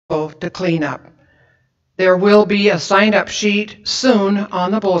to clean up. There will be a sign-up sheet soon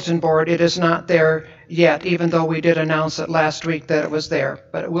on the bulletin board. It is not there yet, even though we did announce it last week that it was there,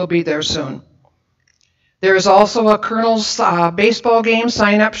 but it will be there soon. There is also a Colonel's baseball game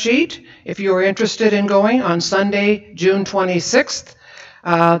sign-up sheet if you are interested in going on Sunday, June 26th.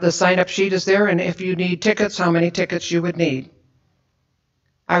 The sign-up sheet is there, and if you need tickets, how many tickets you would need.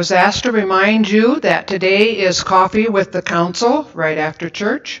 I was asked to remind you that today is coffee with the council right after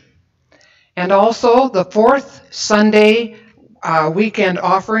church. And also the fourth Sunday weekend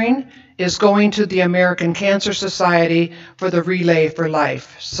offering is going to the American Cancer Society for the Relay for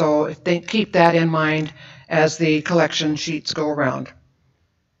Life. So keep that in mind as the collection sheets go around.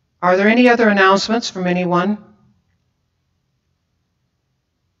 Are there any other announcements from anyone?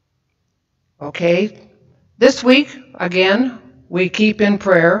 Okay. This week, again, we keep in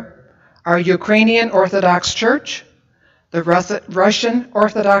prayer our Ukrainian Orthodox Church, the Russian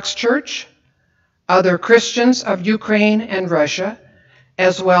Orthodox Church, other Christians of Ukraine and Russia,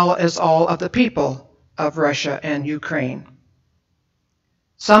 as well as all of the people of Russia and Ukraine.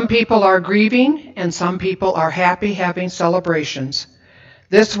 Some people are grieving and some people are happy, having celebrations.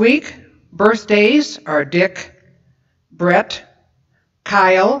 This week, birthdays are Dick, Brett,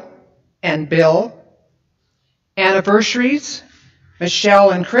 Kyle, and Bill. Anniversaries, Michelle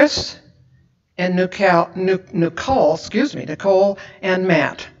and Chris, and Nicole and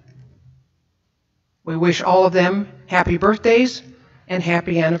Matt. We wish all of them happy birthdays and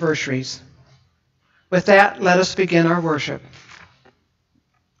happy anniversaries. With that, let us begin our worship.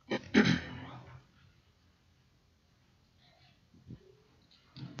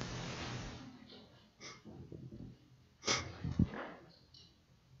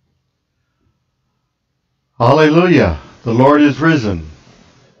 Hallelujah! The Lord is risen.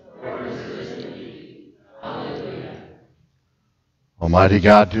 Almighty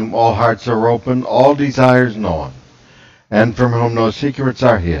God, to whom all hearts are open, all desires known, and from whom no secrets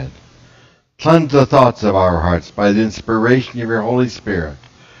are hid, cleanse the thoughts of our hearts by the inspiration of your Holy Spirit,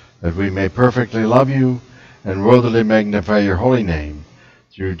 that we may perfectly love you and worthily magnify your holy name,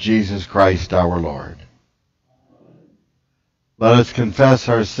 through Jesus Christ our Lord. Let us confess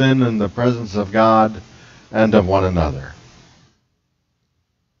our sin in the presence of God and of one another.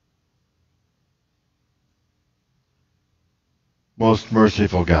 Most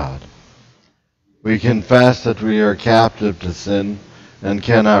merciful God, we confess that we are captive to sin and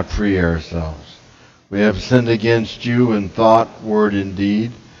cannot free ourselves. We have sinned against you in thought, word, and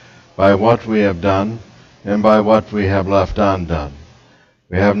deed, by what we have done and by what we have left undone.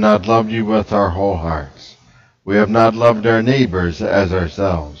 We have not loved you with our whole hearts. We have not loved our neighbors as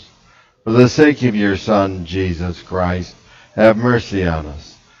ourselves. For the sake of your Son, Jesus Christ, have mercy on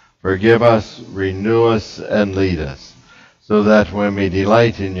us. Forgive us, renew us, and lead us, so that we may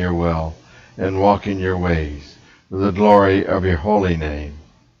delight in your will and walk in your ways, for the glory of your holy name.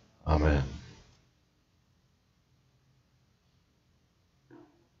 Amen.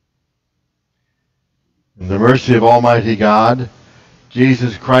 In the mercy of Almighty God,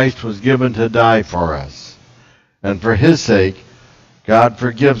 Jesus Christ was given to die for us, and for his sake, God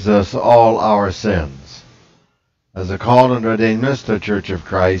forgives us all our sins. As a called and ordained minister of the Church of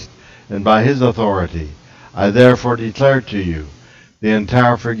Christ, and by his authority, I therefore declare to you the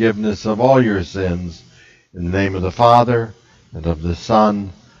entire forgiveness of all your sins, in the name of the Father, and of the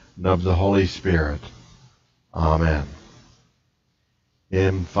Son, and of the Holy Spirit. Amen.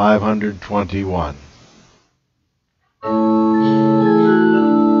 Hymn 521.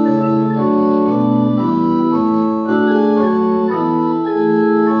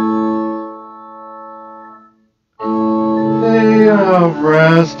 Day of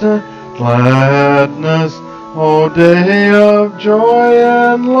rest and gladness, O day of joy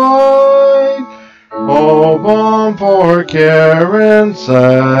and light, O balm for care and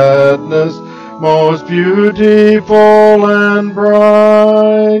sadness, most beautiful and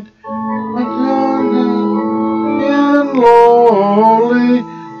bright. And lowly,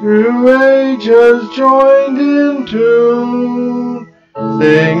 through ages joined in tune,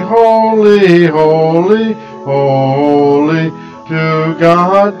 sing holy, holy, holy, to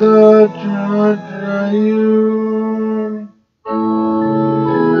God the Triune.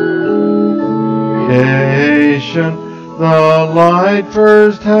 Creation, the light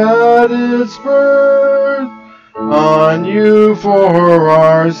first had its birth, on you for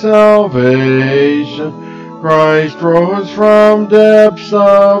our salvation Christ rose from depths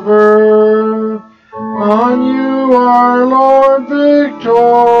of earth. On you our Lord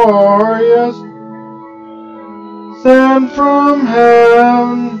victorious, sent from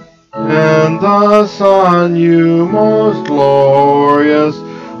heaven, and thus on you most glorious,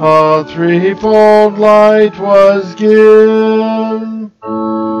 a threefold light was given.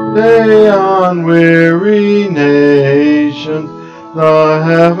 Day on weary nations, the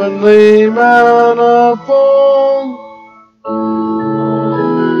heavenly manifold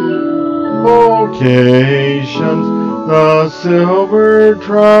vocations, the silver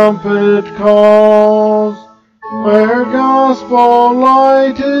trumpet calls, where gospel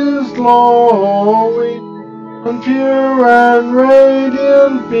light is glowing, and pure and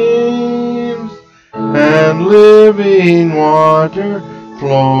radiant beams, and living water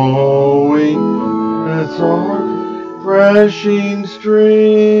flowing, its refreshing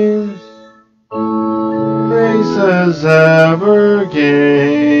streams. Graces ever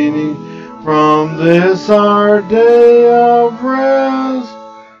gaining, from this our day of rest,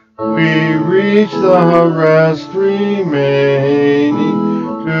 we reach the rest remaining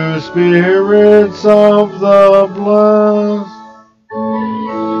to spirits of the blessed.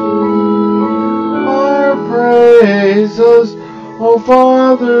 Our praises, O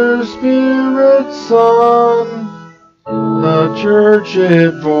Father, Spirit, Son, the church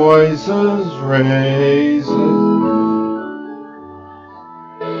it voices raises.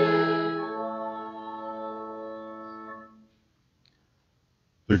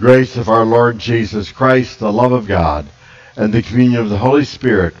 The grace of our Lord Jesus Christ, the love of God, and the communion of the Holy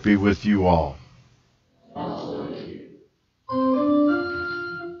Spirit be with you all.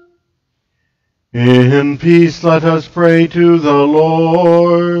 In peace let us pray to the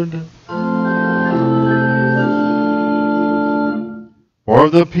Lord. For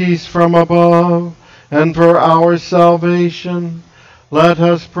the peace from above, and for our salvation, let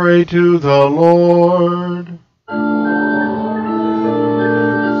us pray to the Lord.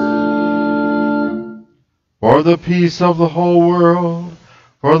 For the peace of the whole world,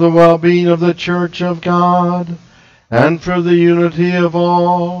 for the well-being of the Church of God, and for the unity of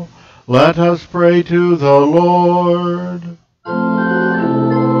all, let us pray to the Lord.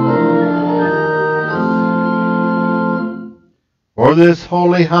 For this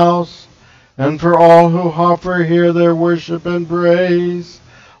holy house, and for all who offer here their worship and praise,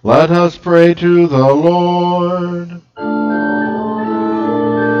 let us pray to the Lord.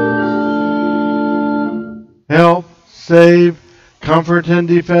 Help, save, comfort, and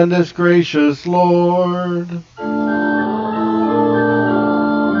defend us, gracious Lord.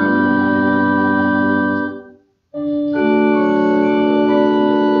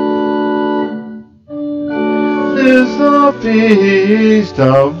 This is the feast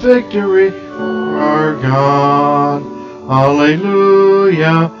of victory for our God.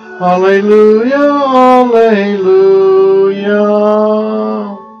 Alleluia, alleluia, alleluia.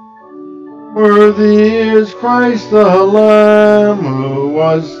 Worthy is Christ the Lamb who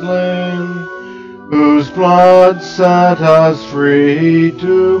was slain, whose blood set us free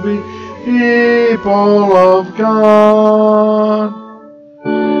to be people of God.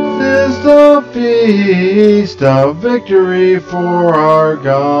 This is the feast of victory for our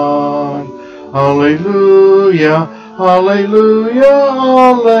God. Alleluia, alleluia,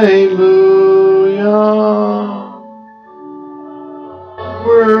 alleluia.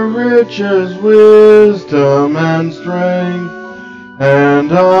 Where riches, wisdom, and strength,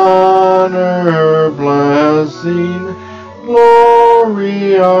 and honor, blessing,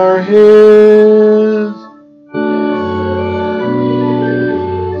 glory are His.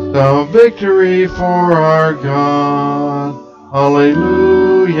 The victory for our God.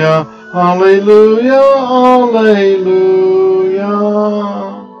 Alleluia, alleluia, alleluia.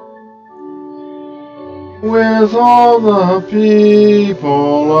 With all the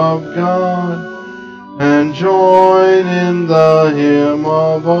people of God, and join in the hymn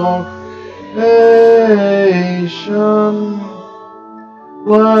of all creation.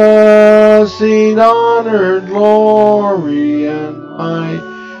 Blessing, honor, glory, and might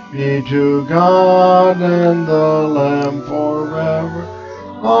be to God and the Lamb forever.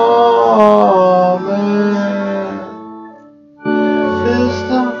 Amen. This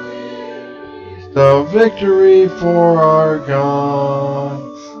is the victory for our God.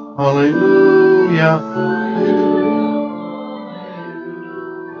 Hallelujah.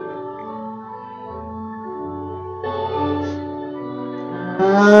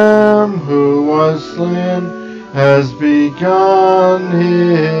 Lamb who was slain has begun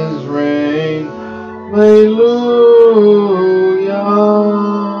his reign. Hallelujah.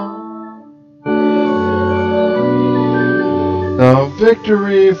 The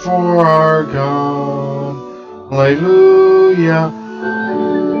victory for our God. Hallelujah.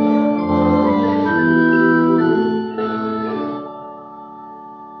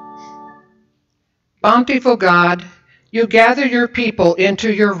 Bountiful God, You gather your people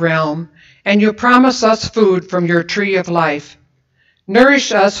into your realm, and you promise us food from your tree of life.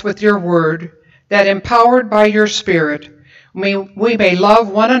 Nourish us with your word, that empowered by your Spirit, we may love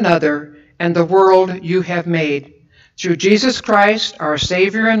one another and the world you have made. Through Jesus Christ, our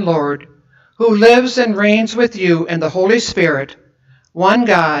Savior and Lord, who lives and reigns with you and the Holy Spirit, one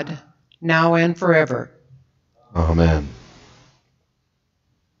God, now and forever. Amen.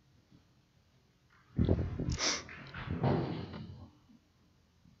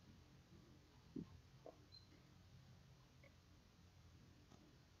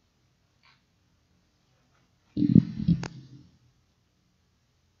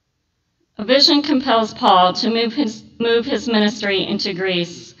 A vision compels Paul to move his ministry into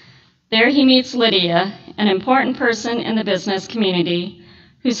Greece. There he meets Lydia, an important person in the business community,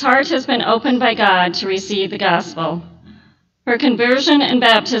 whose heart has been opened by God to receive the gospel. Her conversion and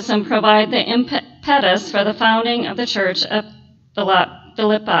baptism provide the impetus for the founding of the church of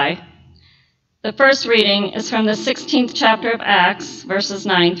Philippi. The first reading is from the 16th chapter of Acts, verses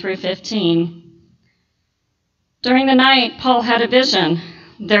 9 through 15. During the night, Paul had a vision.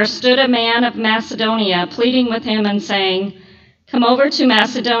 There stood a man of Macedonia pleading with him and saying, "Come over to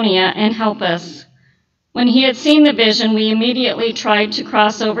Macedonia and help us." When he had seen the vision, we immediately tried to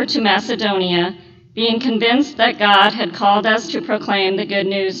cross over to Macedonia, being convinced that God had called us to proclaim the good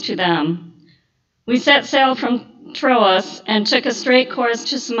news to them. We set sail from Troas and took a straight course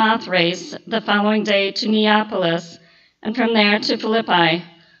to Samothrace, the following day to Neapolis, and from there to Philippi,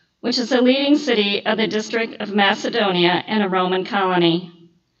 which is a leading city of the district of Macedonia and a Roman colony.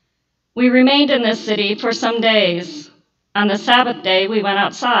 We remained in this city for some days. On the Sabbath day, we went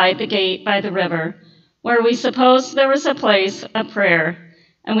outside the gate by the river, where we supposed there was a place of prayer,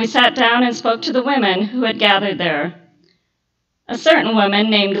 and we sat down and spoke to the women who had gathered there. A certain woman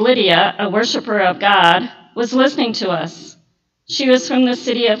named Lydia, a worshiper of God, was listening to us. She was from the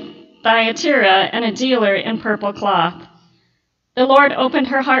city of Thyatira and a dealer in purple cloth. The Lord opened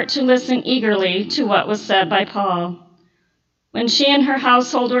her heart to listen eagerly to what was said by Paul. When she and her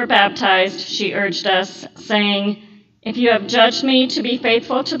household were baptized, she urged us, saying, "If you have judged me to be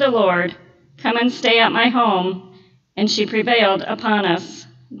faithful to the Lord, come and stay at my home." And she prevailed upon us.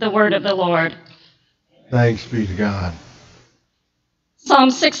 The word of the Lord. Thanks be to God.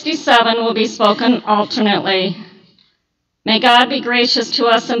 Psalm 67 will be spoken alternately. May God be gracious to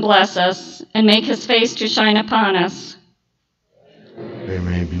us and bless us, and make his face to shine upon us. They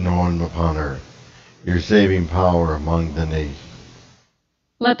may be known upon earth, your saving power among the nations.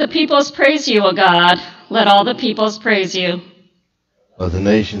 Let the peoples praise you, O God. Let all the peoples praise you. Let the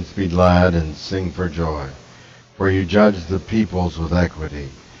nations be glad and sing for joy, for you judge the peoples with equity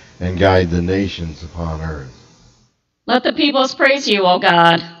and guide the nations upon earth. Let the peoples praise you, O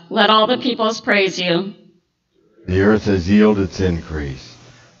God. Let all the peoples praise you. The earth has yielded its increase.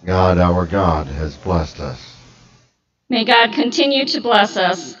 God, our God, has blessed us. May God continue to bless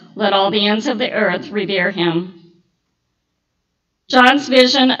us. Let all the ends of the earth revere him. John's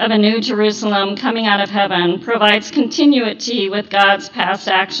vision of a new Jerusalem coming out of heaven provides continuity with God's past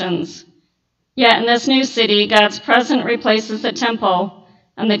actions. Yet in this new city, God's presence replaces the temple,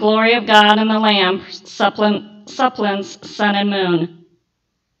 and the glory of God and the Lamb supplants sun and moon.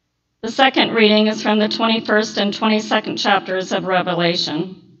 The second reading is from the 21st and 22nd chapters of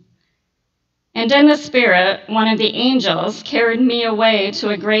Revelation. And in the Spirit, one of the angels carried me away to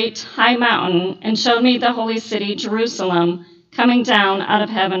a great high mountain and showed me the holy city, Jerusalem, coming down out of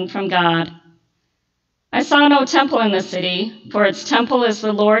heaven from God. I saw no temple in the city, for its temple is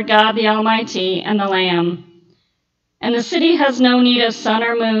the Lord God the Almighty and the Lamb. And the city has no need of sun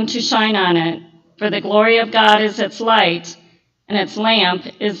or moon to shine on it, for the glory of God is its light, and its lamp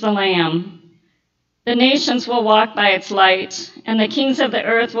is the Lamb. The nations will walk by its light, and the kings of the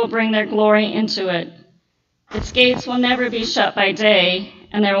earth will bring their glory into it. Its gates will never be shut by day,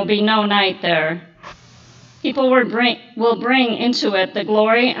 and there will be no night there. People will bring into it the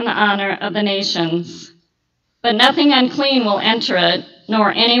glory and the honor of the nations. But nothing unclean will enter it,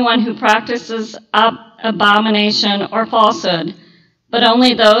 nor anyone who practices abomination or falsehood, but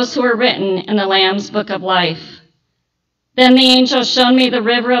only those who are written in the Lamb's book of life. Then the angel showed me the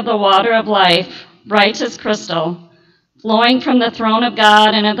river of the water of life, bright as crystal, flowing from the throne of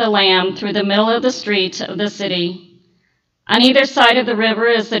God and of the Lamb through the middle of the street of the city. On either side of the river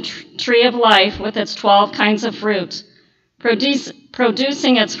is the tree of life with its 12 kinds of fruit,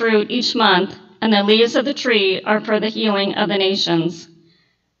 producing its fruit each month, and the leaves of the tree are for the healing of the nations.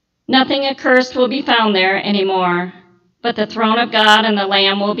 Nothing accursed will be found there anymore, but the throne of God and the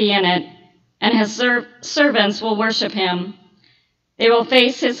Lamb will be in it, and his servants will worship him. They will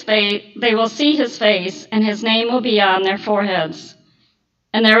see his face, and his name will be on their foreheads.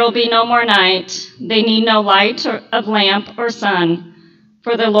 And there will be no more night. They need no light of lamp or sun,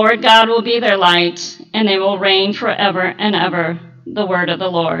 for the Lord God will be their light, and they will reign forever and ever. The word of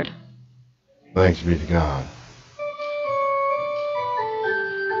the Lord. Thanks be to God.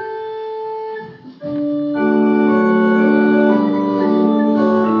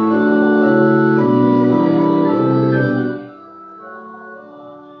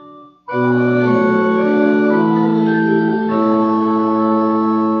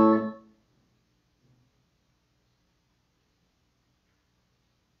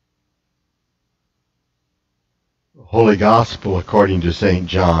 Holy Gospel according to St.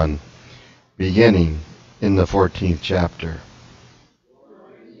 John, beginning in the 14th chapter.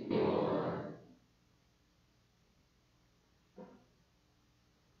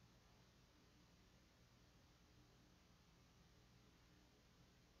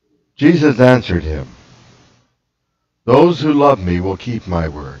 Jesus answered him, "Those who love me will keep my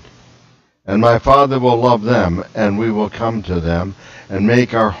word, and my Father will love them, and we will come to them and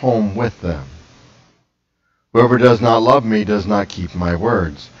make our home with them. Whoever does not love me does not keep my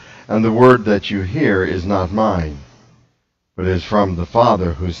words, and the word that you hear is not mine, but is from the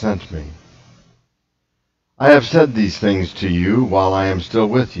Father who sent me. I have said these things to you while I am still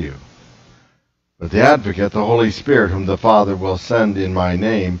with you. But the Advocate, the Holy Spirit, whom the Father will send in my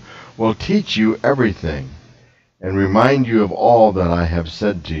name, will teach you everything, and remind you of all that I have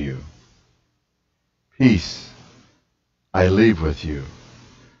said to you. Peace I leave with you.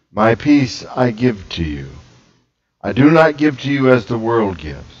 My peace I give to you. I do not give to you as the world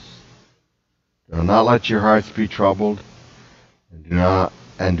gives. Do not let your hearts be troubled, and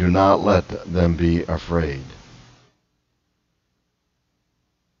do not let them be afraid."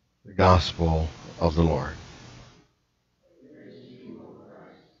 The Gospel of the Lord.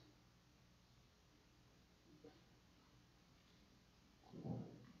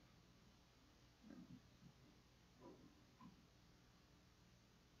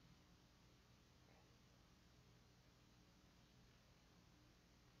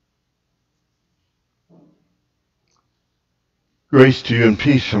 Grace to you and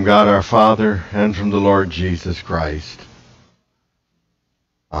peace from God our Father and from the Lord Jesus Christ.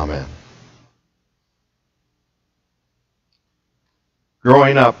 Amen.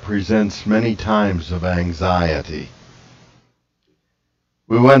 Growing up presents many times of anxiety.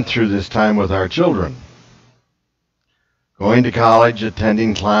 We went through this time with our children. Going to college,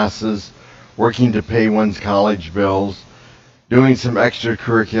 attending classes, working to pay one's college bills, doing some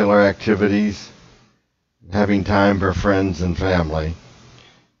extracurricular activities, having time for friends and family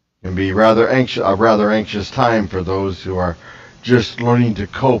can be a rather anxious time for those who are just learning to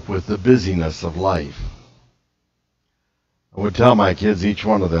cope with the busyness of life. I would tell my kids, each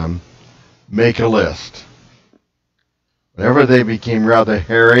one of them, make a list. Whenever they became rather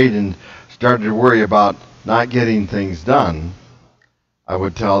harried and started to worry about not getting things done, I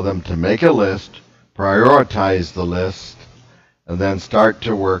would tell them to make a list, prioritize the list, and then start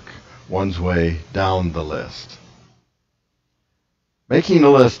to work one's way down the list. Making a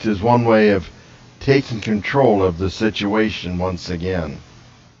list is one way of taking control of the situation once again.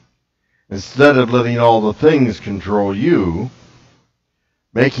 Instead of letting all the things control you,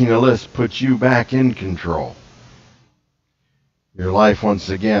 making a list puts you back in control. Your life once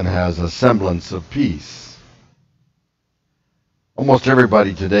again has a semblance of peace. Almost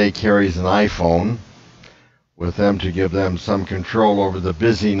everybody today carries an iPhone with them to give them some control over the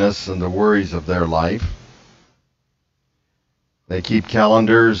busyness and the worries of their life. They keep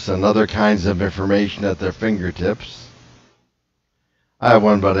calendars and other kinds of information at their fingertips. I have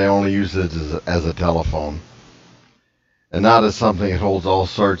one, but I only use it as a telephone, and not as something that holds all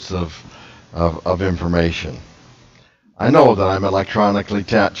sorts of information. I know that I'm electronically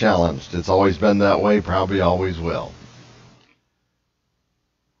challenged. It's always been that way, probably always will.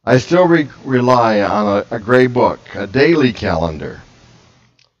 I still rely on a gray book, a daily calendar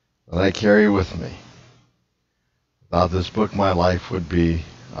that I carry with me. Without this book, my life would be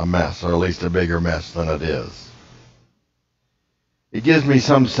a mess, or at least a bigger mess than it is. It gives me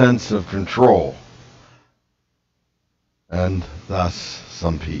some sense of control, and thus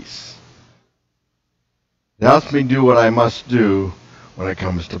some peace. It helps me do what I must do when it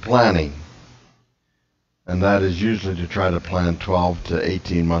comes to planning, and that is usually to try to plan 12 to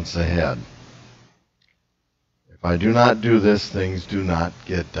 18 months ahead. If I do not do this, things do not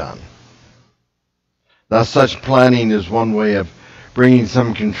get done. Thus, such planning is one way of bringing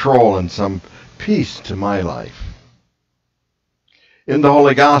some control and some peace to my life. In the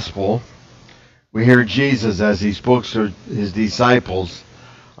Holy Gospel, We hear Jesus as he spoke to his disciples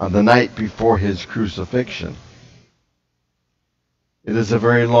on the night before his crucifixion. It is a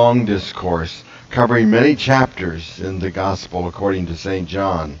very long discourse, covering many chapters in the Gospel according to St.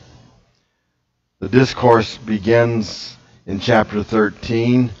 John. The discourse begins in chapter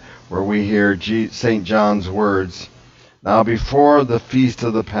 13, where we hear St. John's words, "Now before the feast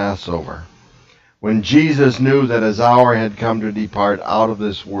of the Passover, when Jesus knew that his hour had come to depart out of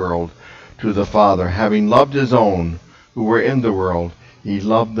this world to the Father, having loved his own who were in the world, he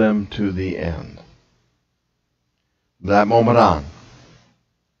loved them to the end." From that moment on,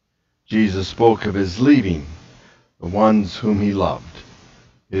 Jesus spoke of his leaving the ones whom he loved,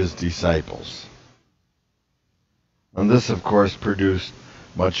 his disciples. And this, of course, produced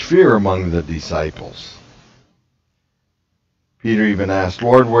much fear among the disciples. Peter even asked,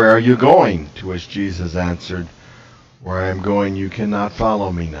 "Lord, where are you going?" To which Jesus answered, "Where I am going, you cannot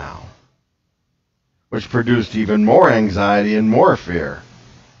follow me now," which produced even more anxiety and more fear.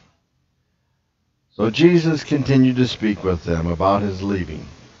 So Jesus continued to speak with them about his leaving,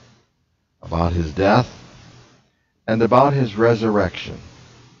 about his death, and about his resurrection,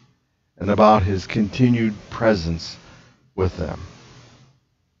 and about his continued presence with them.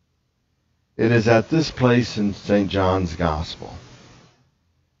 It is at this place in St. John's Gospel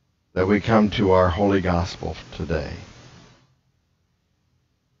that we come to our Holy Gospel today.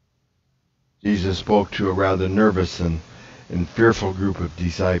 Jesus spoke to a rather nervous and fearful group of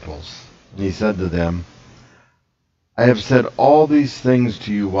disciples, and he said to them, "I have said all these things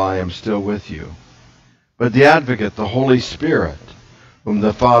to you while I am still with you. But the Advocate, the Holy Spirit, whom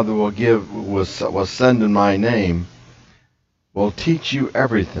the Father will send in my name, will teach you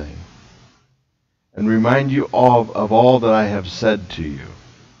everything and remind you of all that I have said to you.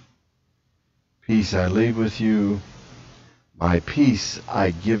 Peace I leave with you, my peace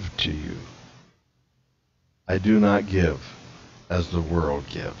I give to you. I do not give as the world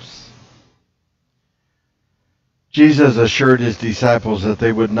gives." Jesus assured his disciples that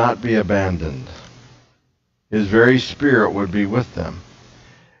they would not be abandoned. His very Spirit would be with them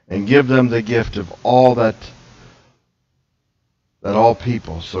and give them the gift of all that all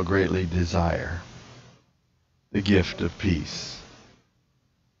people so greatly desire, the gift of peace.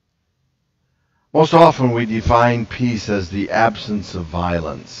 Most often we define peace as the absence of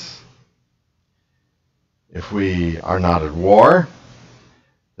violence. If we are not at war,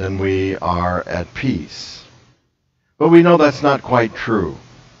 then we are at peace. But we know that's not quite true.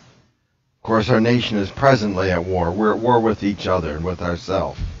 Of course, our nation is presently at war. We're at war with each other and with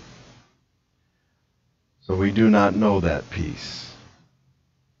ourselves. So we do not know that peace.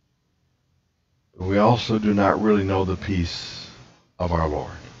 But we also do not really know the peace of our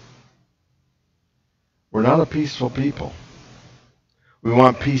Lord. We're not a peaceful people. We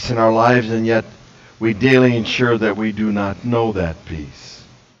want peace in our lives, and yet we daily ensure that we do not know that peace.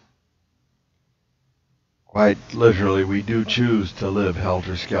 Quite literally, we do choose to live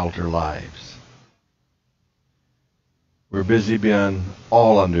helter-skelter lives. We're busy beyond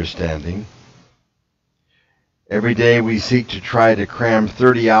all understanding. Every day we seek to try to cram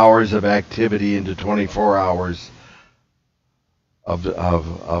 30 hours of activity into 24 hours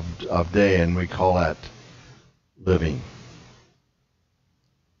of day, and we call that living.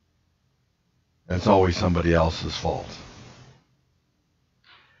 And it's always somebody else's fault.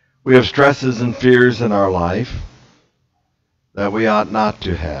 We have stresses and fears in our life that we ought not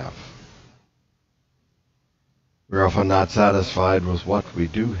to have. We're often not satisfied with what we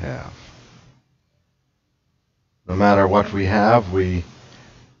do have. No matter what we have to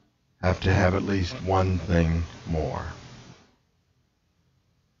have at least one thing more.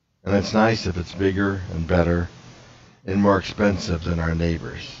 And it's nice if it's bigger and better and more expensive than our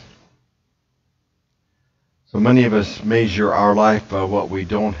neighbors. So many of us measure our life by what we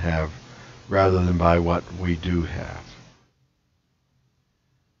don't have rather than by what we do have.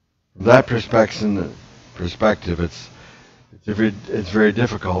 From that perspective, it's very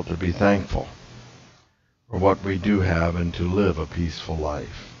difficult to be thankful for what we do have and to live a peaceful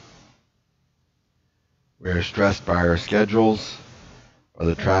life. We are stressed by our schedules, by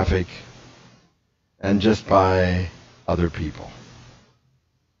the traffic, and just by other people.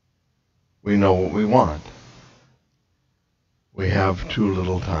 We know what we want. We have too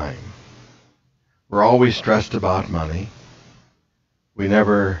little time. We're always stressed about money. We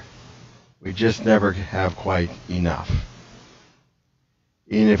just never have quite enough,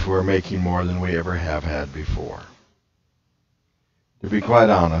 even if we're making more than we ever have had before. To be quite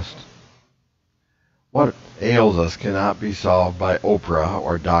honest, what ails us cannot be solved by Oprah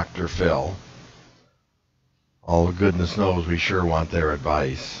or Dr. Phil. Although goodness knows we sure want their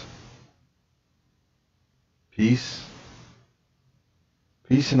advice. Peace?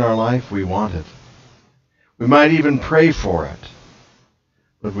 Peace in our life, we want it. We might even pray for it,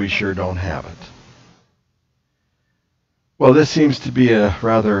 but we sure don't have it. Well, this seems to be a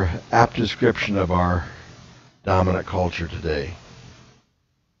rather apt description of our dominant culture today.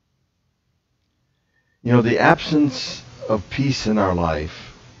 You know, the absence of peace in our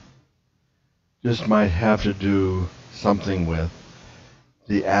life just might have to do something with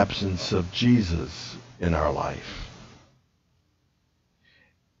the absence of Jesus in our life.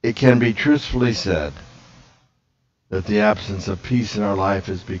 It can be truthfully said that the absence of peace in our life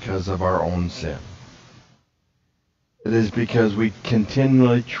is because of our own sin. It is because we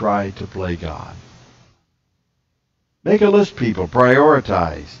continually try to play God. Make a list, people.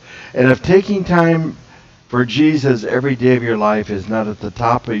 Prioritize. And if taking time for Jesus every day of your life is not at the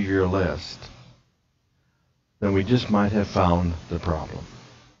top of your list, then we just might have found the problem.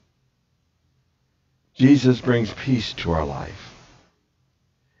 Jesus brings peace to our life.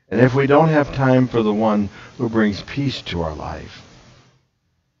 And if we don't have time for the one who brings peace to our life,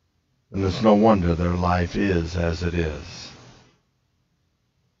 then it's no wonder their life is as it is.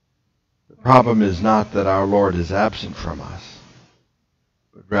 The problem is not that our Lord is absent from us,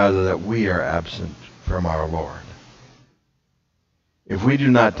 but rather that we are absent from our Lord. If we do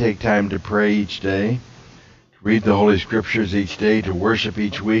not take time to pray each day, to read the Holy Scriptures each day, to worship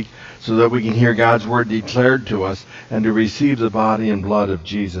each week, so that we can hear God's Word declared to us and to receive the body and blood of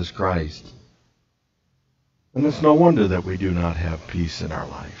Jesus Christ, then it's no wonder that we do not have peace in our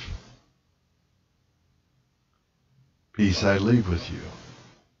life. Peace I leave with you.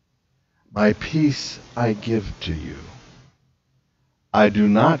 My peace I give to you. I do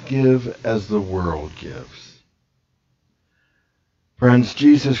not give as the world gives. Friends,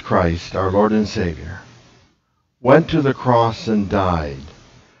 Jesus Christ, our Lord and Savior, went to the cross and died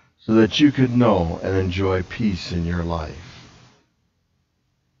so that you could know and enjoy peace in your life.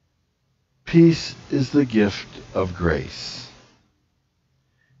 Peace is the gift of grace.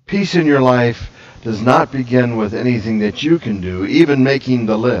 Peace in your life does not begin with anything that you can do, even making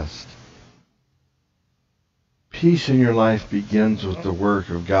the list. Peace in your life begins with the work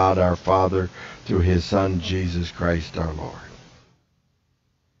of God our Father through His Son, Jesus Christ our Lord.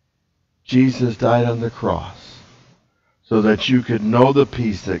 Jesus died on the cross so that you could know the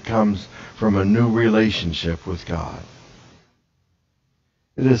peace that comes from a new relationship with God.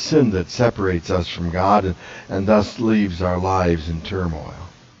 It is sin that separates us from God and thus leaves our lives in turmoil.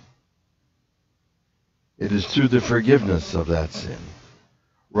 It is through the forgiveness of that sin,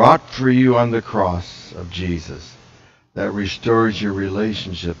 wrought for you on the cross of Jesus, that restores your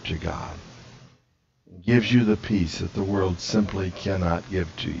relationship to God and gives you the peace that the world simply cannot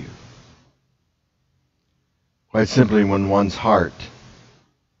give to you. Quite simply, when one's heart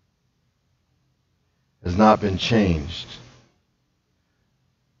has not been changed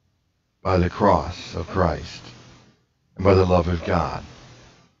by the cross of Christ and by the love of God,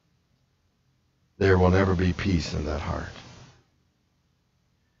 there will never be peace in that heart.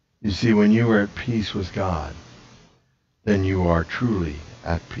 You see, when you are at peace with God, then you are truly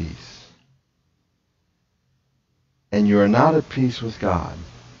at peace. And you are not at peace with God,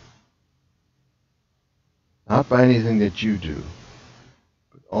 not by anything that you do,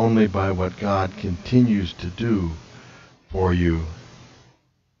 but only by what God continues to do for you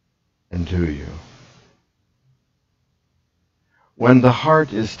and to you. When the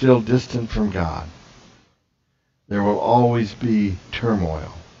heart is still distant from God, there will always be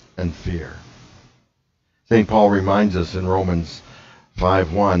turmoil and fear. St. Paul reminds us in Romans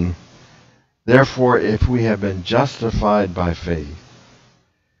 5:1, therefore, if we have been justified by faith,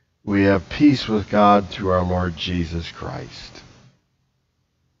 we have peace with God through our Lord Jesus Christ.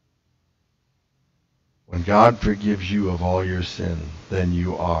 When God forgives you of all your sin, then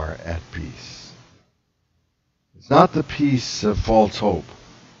you are at peace. It's not the peace of false hope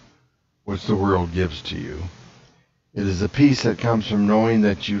which the world gives to you. It is a peace that comes from knowing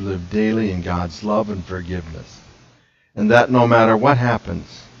that you live daily in God's love and forgiveness, and that no matter what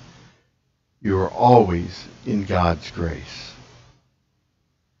happens, you are always in God's grace.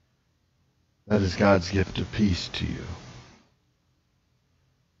 That is God's gift of peace to you.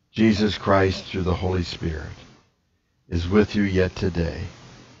 Jesus Christ, through the Holy Spirit, is with you yet today,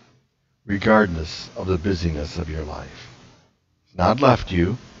 regardless of the busyness of your life. He's not left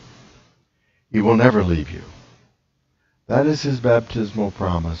you. He will never leave you. That is His baptismal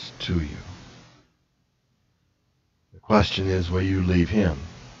promise to you. The question is, will you leave Him?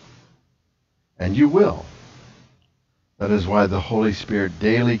 And you will. That is why the Holy Spirit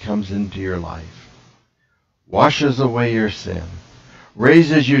daily comes into your life, washes away your sin,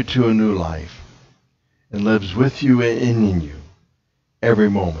 raises you to a new life, and lives with you and in you every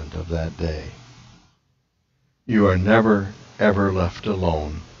moment of that day. You are never, ever left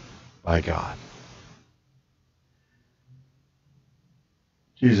alone by God.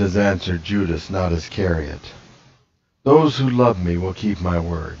 Jesus answered Judas, not Iscariot, "Those who love me will keep my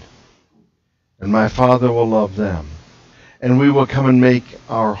word, and my Father will love them, and we will come and make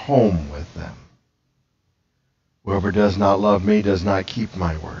our home with them. Whoever does not love me does not keep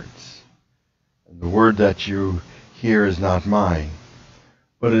my words. And the word that you hear is not mine,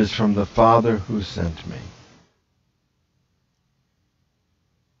 but it is from the Father who sent me."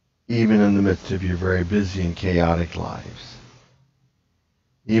 Even in the midst of your very busy and chaotic lives,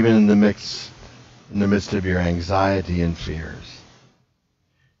 even in the midst of your anxiety and fears,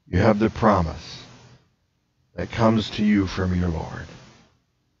 you have the promise that comes to you from your Lord.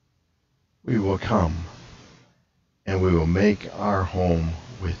 We will come and we will make our home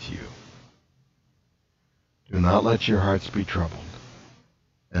with you. Do not let your hearts be troubled,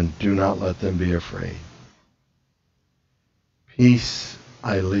 and do not let them be afraid. Peace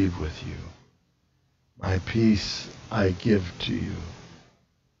I leave with you. My peace I give to you.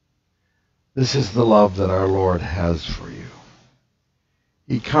 This is the love that our Lord has for you.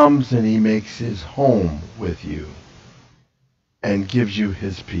 He comes and he makes his home with you and gives you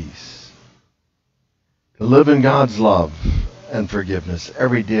his peace. To live in God's love and forgiveness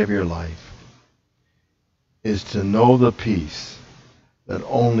every day of your life is to know the peace that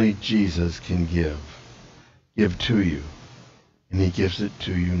only Jesus can give to you, and he gives it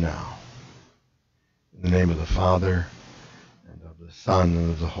to you now. In the name of the Father, and of the Son, and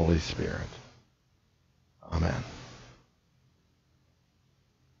of the Holy Spirit. Amen.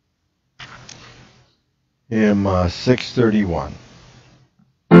 Hymn 631.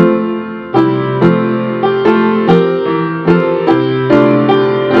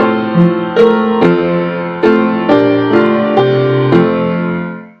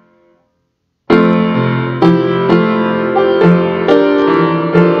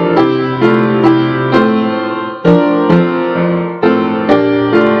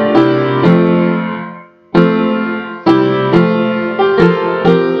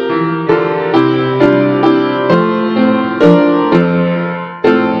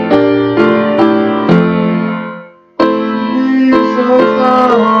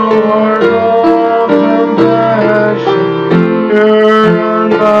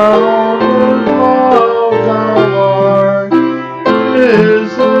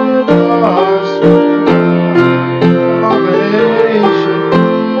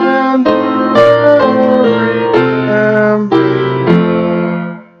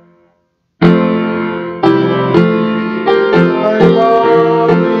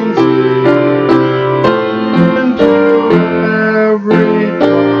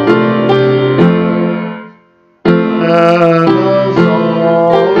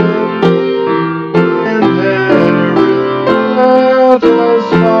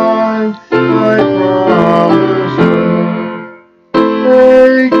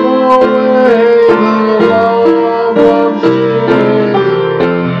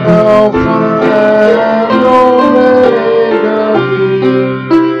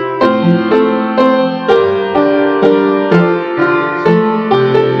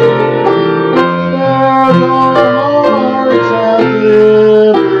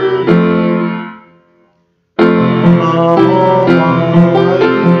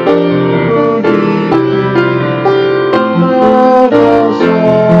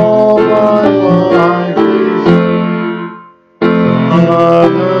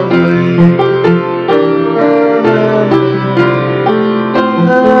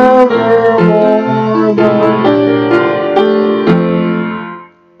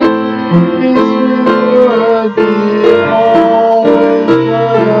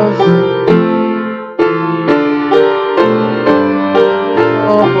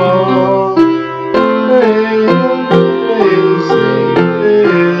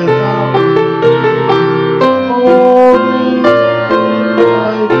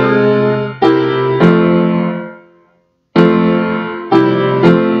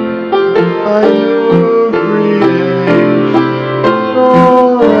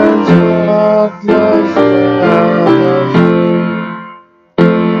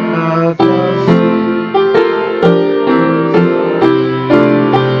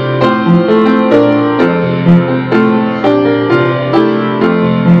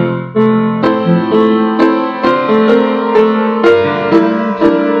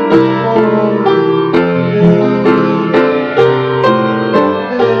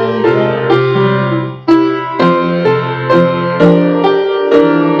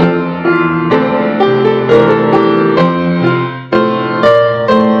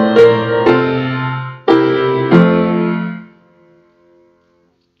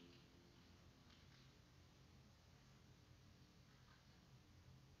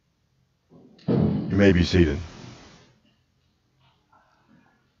 You may be seated.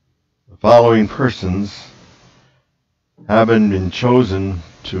 The following persons, having been chosen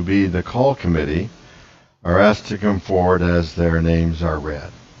to be the call committee, are asked to come forward as their names are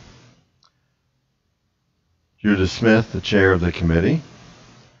read. Judah Smith, the chair of the committee.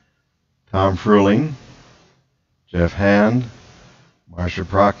 Tom Fruehling, Jeff Hand, Marsha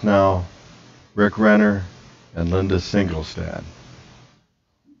Prochnow, Rick Renner, and Linda Singelstad.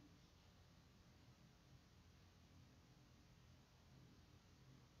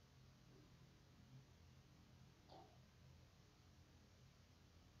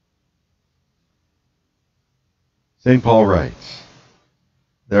 St. Paul writes,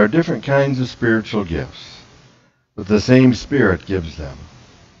 "There are different kinds of spiritual gifts, but the same Spirit gives them.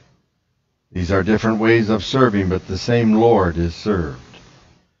 These are different ways of serving, but the same Lord is served.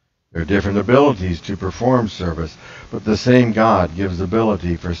 There are different abilities to perform service, but the same God gives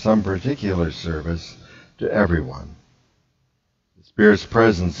ability for some particular service to everyone. The Spirit's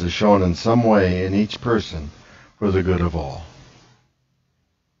presence is shown in some way in each person for the good of all.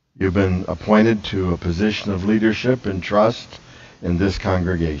 You've been appointed to a position of leadership and trust in this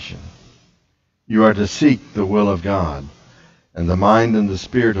congregation. You are to seek the will of God and the mind and the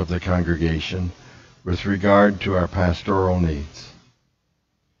spirit of the congregation with regard to our pastoral needs.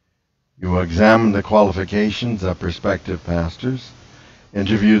 You will examine the qualifications of prospective pastors,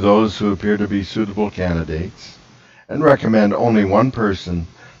 interview those who appear to be suitable candidates, and recommend only one person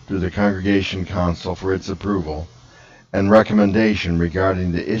to the Congregation Council for its approval and recommendation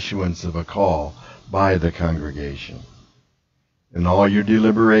regarding the issuance of a call by the congregation. In all your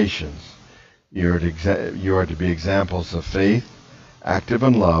deliberations, you are to be examples of faith, active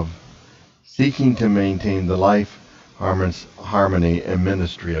in love, seeking to maintain the life, harmony, and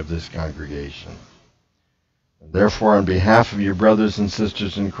ministry of this congregation. Therefore, on behalf of your brothers and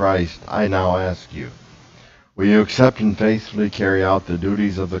sisters in Christ, I now ask you, will you accept and faithfully carry out the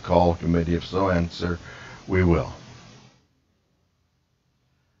duties of the call committee? If so, answer, we will.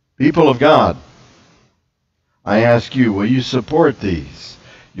 People of God, I ask you, will you support these,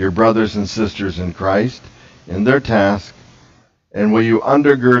 your brothers and sisters in Christ, in their task, and will you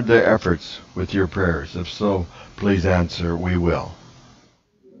undergird their efforts with your prayers? If so, please answer, we will.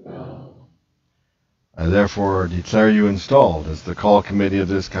 I therefore declare you installed as the call committee of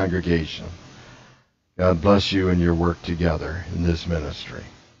this congregation. God bless you in your work together in this ministry.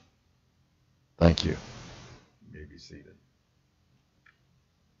 Thank you. You may be seated.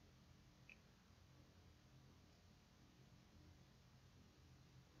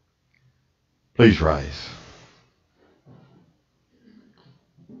 Please rise.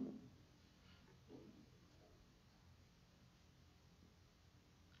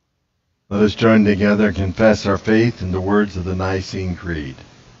 Let us join together and confess our faith in the words of the Nicene Creed.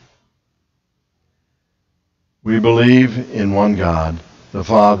 We believe in one God, the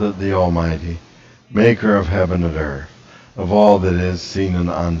Father, the Almighty, maker of heaven and earth, of all that is seen and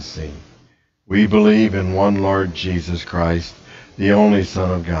unseen. We believe in one Lord Jesus Christ, the only Son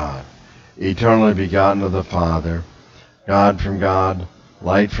of God, eternally begotten of the Father, God from God,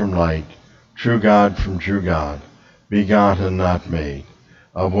 light from light, true God from true God, begotten, not made,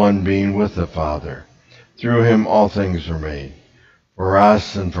 of one being with the Father. Through him all things were made. For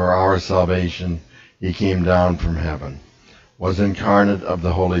us and for our salvation he came down from heaven, was incarnate of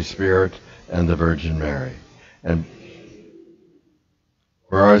the Holy Spirit and the Virgin Mary, and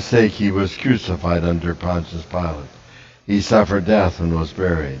for our sake he was crucified under Pontius Pilate. He suffered death and was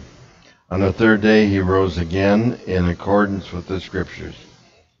buried. On the third day he rose again in accordance with the Scriptures.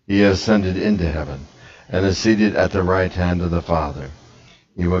 He ascended into heaven and is seated at the right hand of the Father.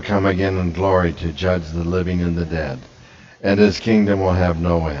 He will come again in glory to judge the living and the dead, and his kingdom will have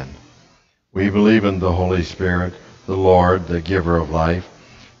no end. We believe in the Holy Spirit, the Lord, the giver of life,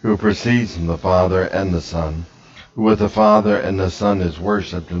 who proceeds from the Father and the Son, who with the Father and the Son is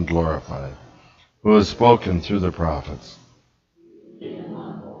worshipped and glorified, who has spoken through the prophets.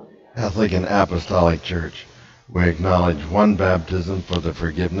 Catholic and Apostolic Church, we acknowledge one baptism for the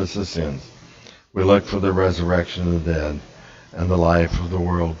forgiveness of sins. We look for the resurrection of the dead and the life of the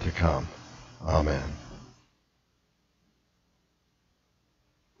world to come. Amen.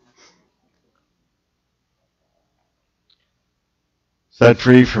 Set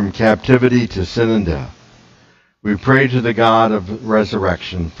free from captivity to sin and death, we pray to the God of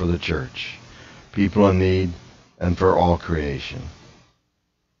resurrection for the church, people in need, and for all creation.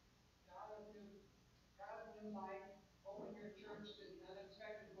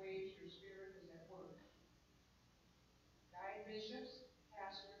 Bishops,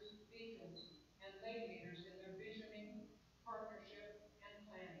 pastors, deacons, and lay leaders in their visioning, partnership, and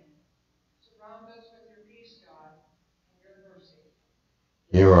planning. Surround us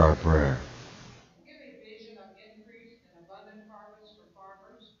Hear our prayer. Give a vision of increase and abundant harvest for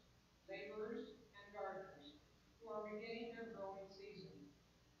farmers, laborers, and gardeners who are beginning their growing season.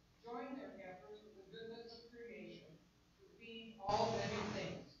 Join their efforts with the goodness of creation to feed all living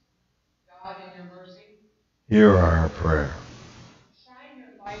things. God, in your mercy, Hear our prayer. shine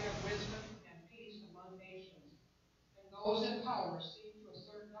your light of wisdom and peace among nations, and those in power seek to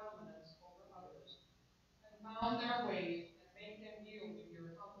assert dominance over others. Confound their ways and make them yield to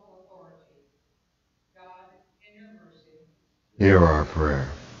your humble authority. God, in your mercy, Hear our prayer.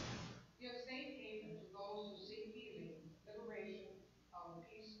 give safe haven to those who seek healing, liberation,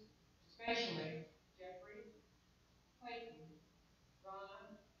 peace, especially Jeffrey, Clayton,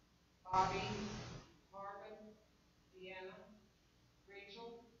 Ronna, Bobby, Marvin, Deanna,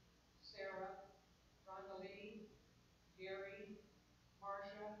 Rachel, Sarah, Rhonda Lee, Gary,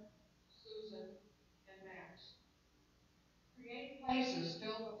 Marcia, Susan, and Max. Create places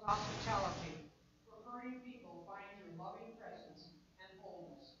filled with hospitality where hurting people find your loving presence and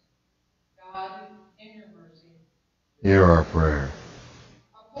wholeness. God, in your mercy, Hear our prayer.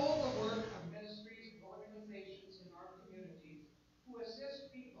 uphold the work of ministries and organizations in our communities who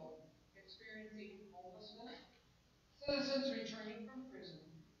assist people experiencing homelessness, citizens returning from prison,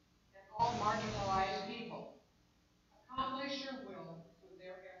 and all marginalized people. Accomplish your will through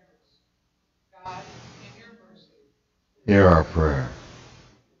their efforts. God, in your mercy, Hear our prayer.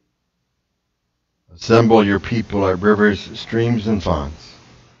 Assemble your people at rivers, streams, and fonts,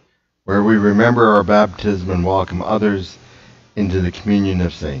 where we remember our baptism and welcome others into the communion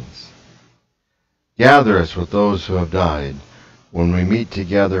of saints. Gather us with those who have died when we meet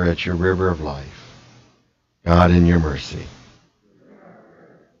together at your river of life. God, in your mercy.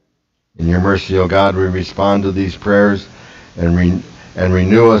 In your mercy, O God, we respond to these prayers and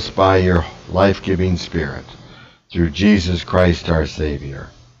renew us by your life-giving Spirit, through Jesus Christ our Savior.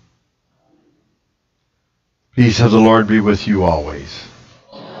 Peace of the Lord be with you always.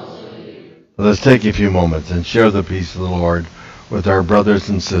 Let us take a few moments and share the peace of the Lord with our brothers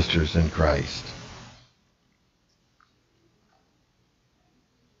and sisters in Christ.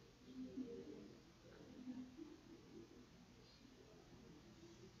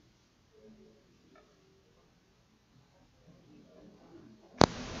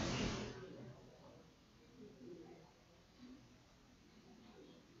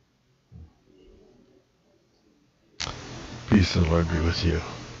 Peace of the Lord be with you.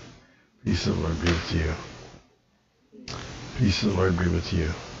 Peace of the Lord be with you. Peace of the Lord be with you.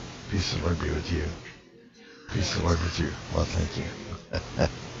 Peace of the Lord be with you. Peace of the Lord with you. Well, thank you.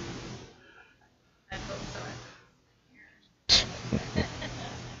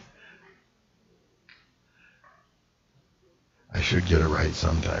 I should get it right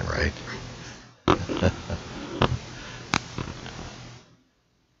sometime, right?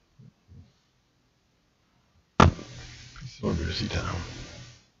 Peace of the Lord be with you, Tom.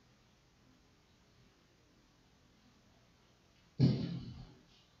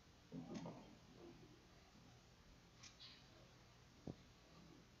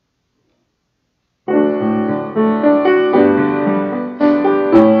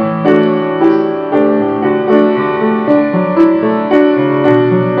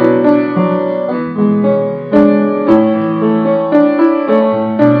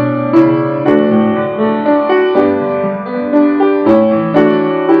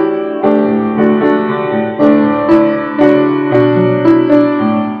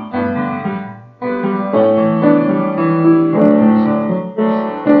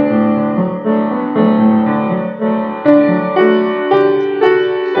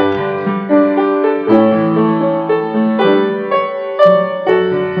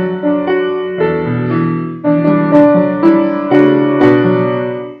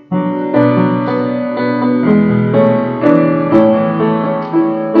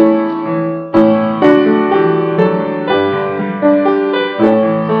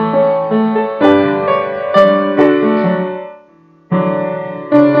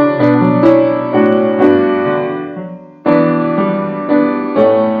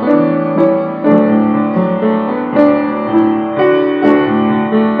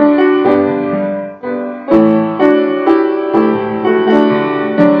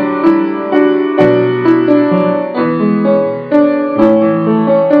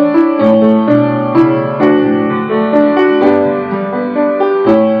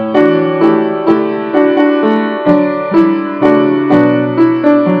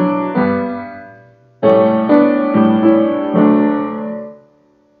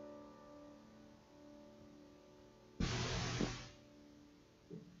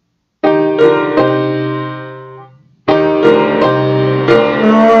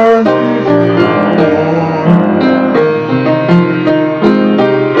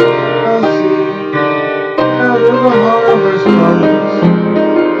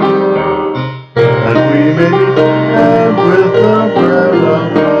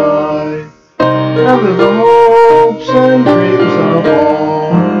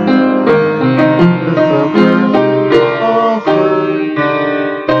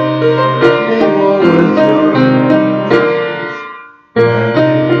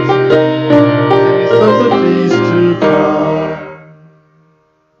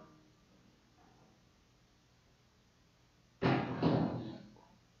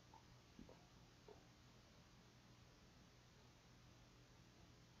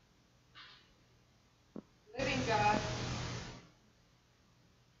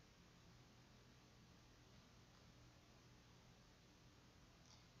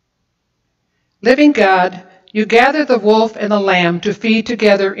 Living God, you gather the wolf and the lamb to feed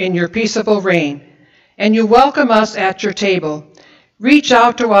together in your peaceable reign, and you welcome us at your table. Reach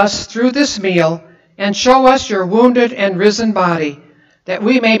out to us through this meal and show us your wounded and risen body, that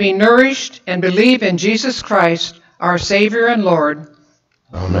we may be nourished and believe in Jesus Christ, our Savior and Lord.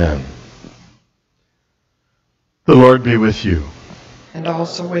 Amen. The Lord be with you. And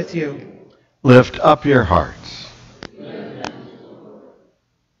also with you. Lift up your hearts.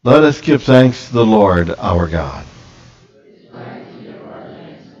 Let us give thanks to the Lord our God.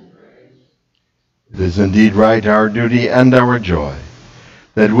 It is indeed right, our duty and our joy,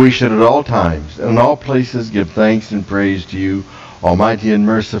 that we should at all times and in all places give thanks and praise to you, Almighty and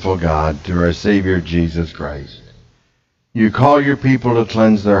merciful God, through our Savior Jesus Christ. You call your people to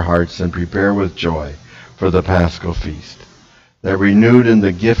cleanse their hearts and prepare with joy for the Paschal feast, that renewed in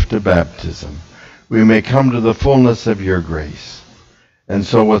the gift of baptism, we may come to the fullness of your grace. And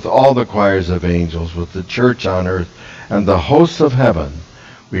so with all the choirs of angels, with the church on earth, and the hosts of heaven,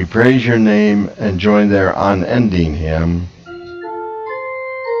 we praise your name and join their unending hymn.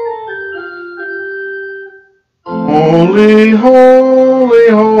 Holy, holy,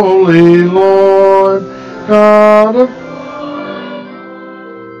 holy Lord, God of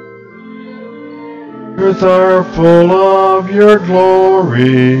earth are full of your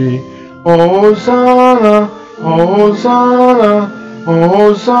glory. Hosanna, Hosanna,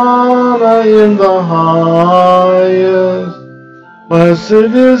 Hosanna in the highest. Blessed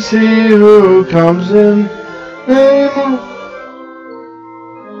is he who comes in name of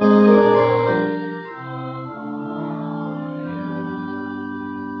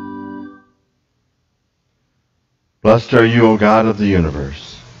Blessed are you, O God of the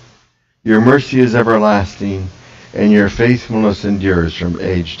universe. Your mercy is everlasting, and your faithfulness endures from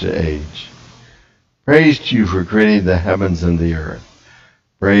age to age. Praise to you for creating the heavens and the earth.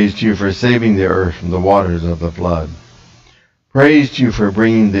 Praise to you for saving the earth from the waters of the flood. Praise to you for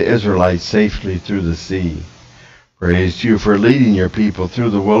bringing the Israelites safely through the sea. Praise to you for leading your people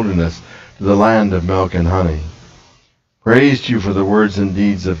through the wilderness to the land of milk and honey. Praise to you for the words and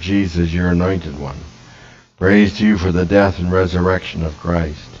deeds of Jesus, your anointed one. Praise to you for the death and resurrection of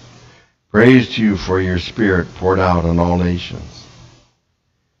Christ. Praise to you for your Spirit poured out on all nations.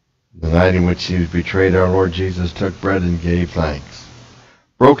 The night in which he was betrayed, our Lord Jesus took bread and gave thanks,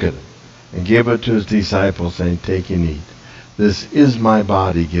 broke it, and gave it to his disciples, saying, "Take and eat. This is my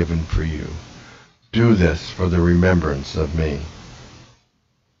body given for you. Do this for the remembrance of me."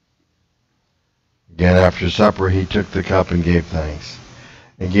 Again after supper he took the cup and gave thanks,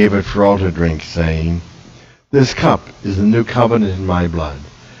 and gave it for all to drink, saying, "This cup is the new covenant in my blood,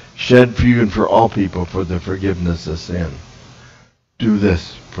 shed for you and for all people for the forgiveness of sin. Do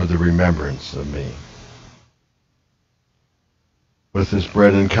this for the remembrance of me." With this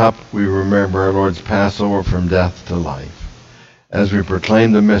bread and cup, we remember our Lord's Passover from death to life, as we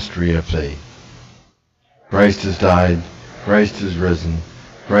proclaim the mystery of faith. Christ has died, Christ is risen,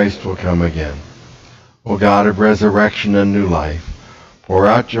 Christ will come again. O God of resurrection and new life, pour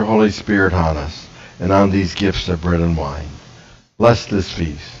out your Holy Spirit on us and on these gifts of bread and wine. Bless this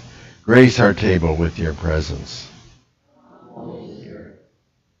feast. Grace our table with your presence.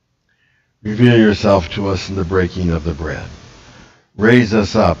 Reveal yourself to us in the breaking of the bread. Raise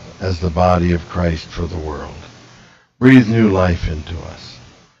us up as the body of Christ for the world. Breathe new life into us.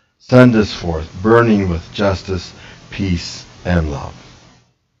 Send us forth, burning with justice, peace, and love.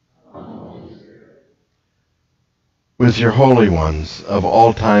 With your holy ones of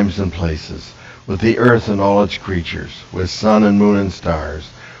all times and places, with the earth and all its creatures, with sun and moon and stars,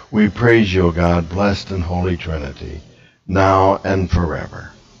 we praise you, O God, blessed and holy Trinity, now and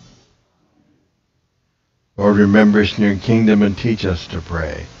forever. Lord, remember us in your kingdom and teach us to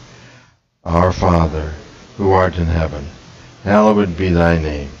pray. Our Father, who art in heaven, hallowed be thy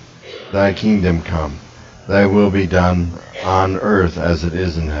name. Thy kingdom come, thy will be done on earth as it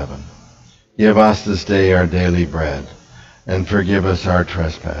is in heaven. Give us this day our daily bread, and forgive us our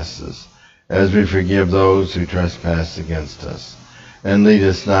trespasses, as we forgive those who trespass against us. And lead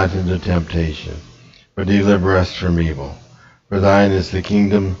us not into temptation, but deliver us from evil. For thine is the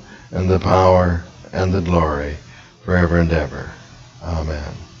kingdom, and the power, and the glory, forever and ever.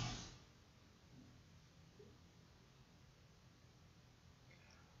 Amen.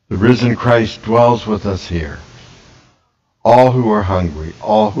 The risen Christ dwells with us here. All who are hungry,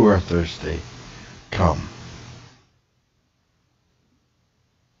 all who are thirsty, come.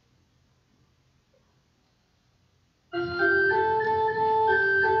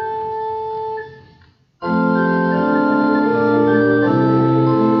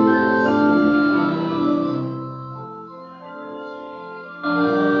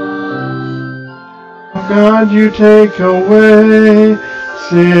 God, you take away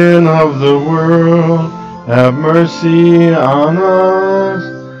sin of the world. Have mercy on us.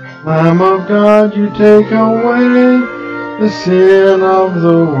 Lamb of God, you take away the sin of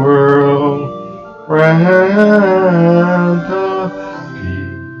the world. Grant us peace.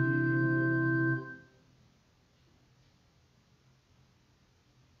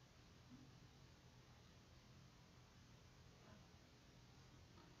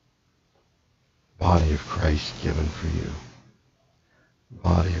 Body of Christ given for you.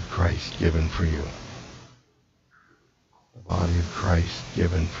 Body of Christ given for you. The body of Christ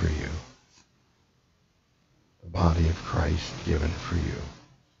given for you. The body of Christ given for you.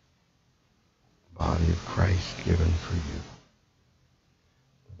 The body of Christ given for you.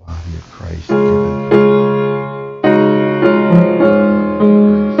 The body of Christ given for you.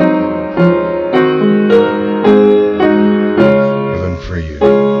 Given for you.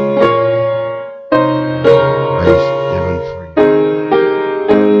 Christ given for you.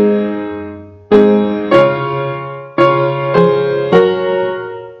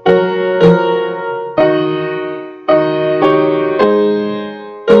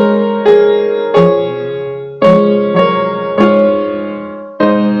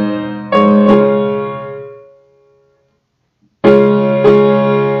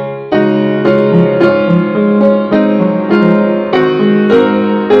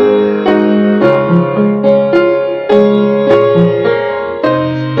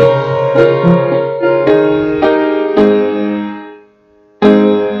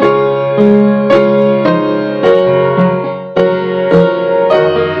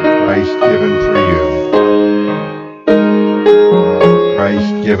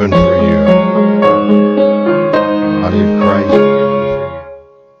 Given for you. Body of Christ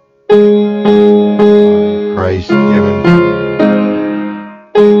given for you.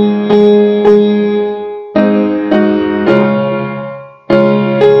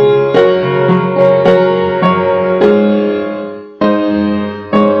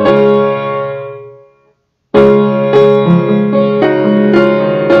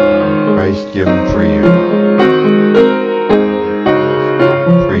 Christ given for you.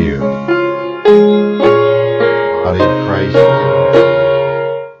 Given for you. Body of Christ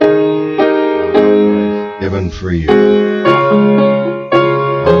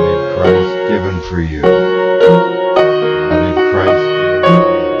given for you. Body of Christ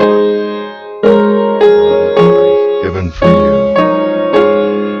given for you.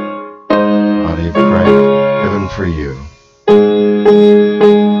 Body of Christ given for you.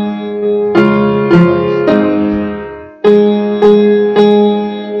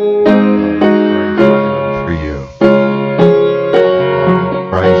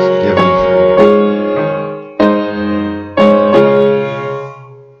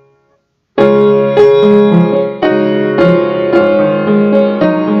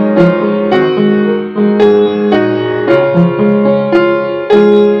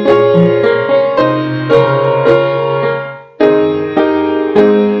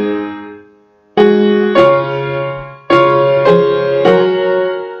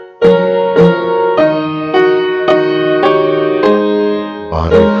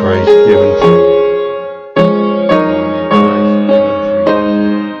 Christ given for you.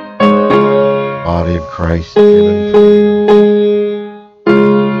 Body of Christ given for you.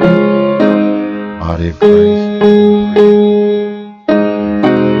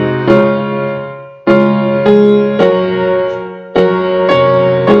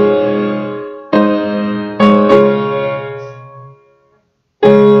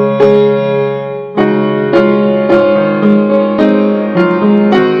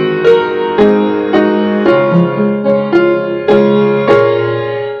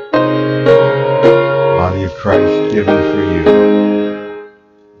 Christ given for you.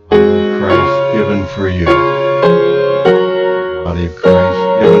 Christ given for you. Body of Christ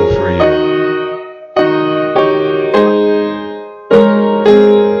given for you.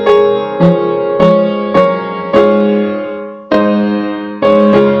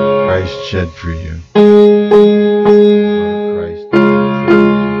 Christ shed for you. Christ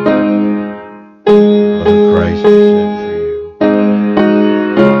Christ shed for you.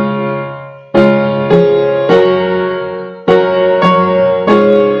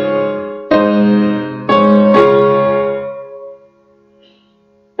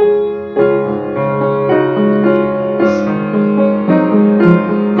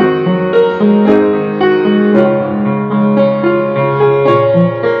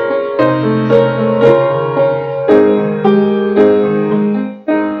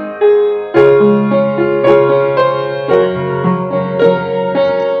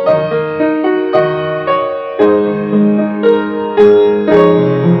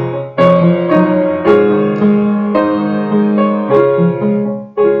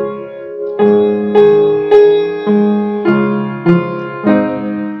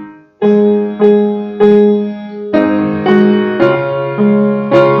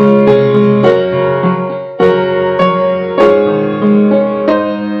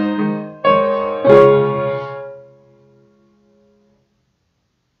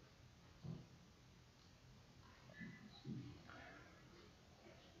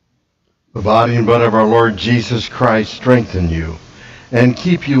 body and blood of our Lord Jesus Christ strengthen you and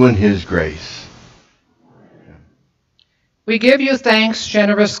keep you in his grace. We give you thanks,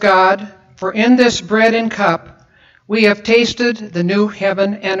 generous God, for in this bread and cup we have tasted the new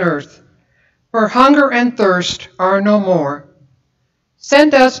heaven and earth, for hunger and thirst are no more.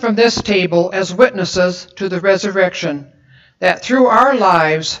 Send us from this table as witnesses to the resurrection, that through our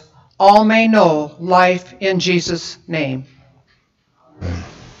lives all may know life in Jesus' name. Amen.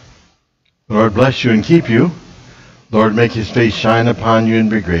 Lord bless you and keep you. Lord make his face shine upon you and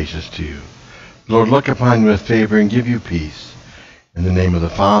be gracious to you. Lord look upon you with favor and give you peace. In the name of the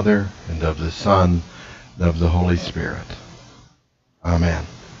Father, and of the Son, and of the Holy Spirit. Amen.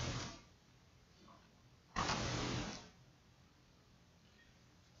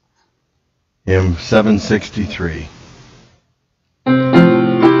 Hymn 763.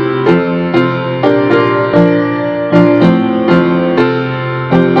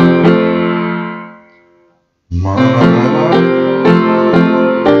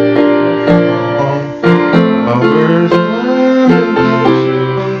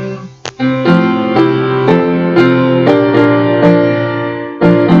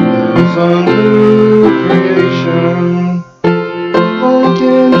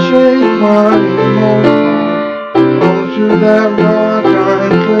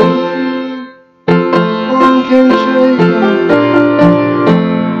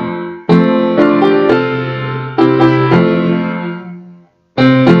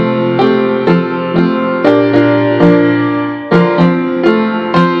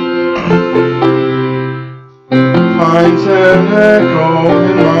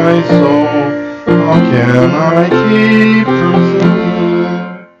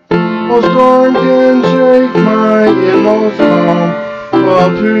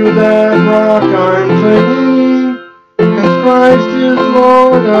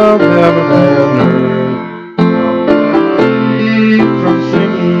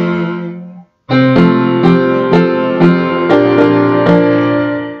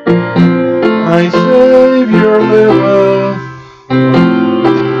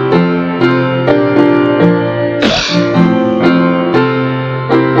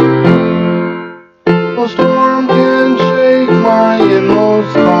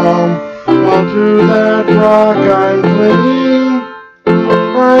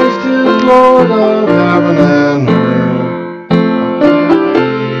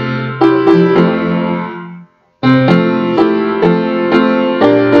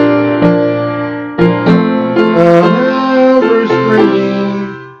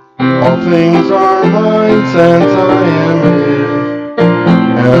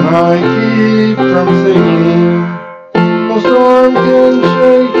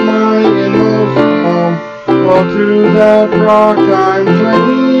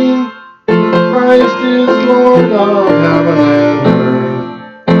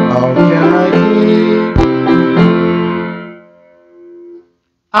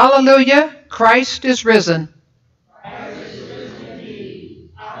 Hallelujah, Christ is risen. Christ is risen indeed.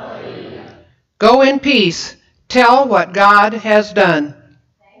 Hallelujah. Go in peace. Tell what God has done.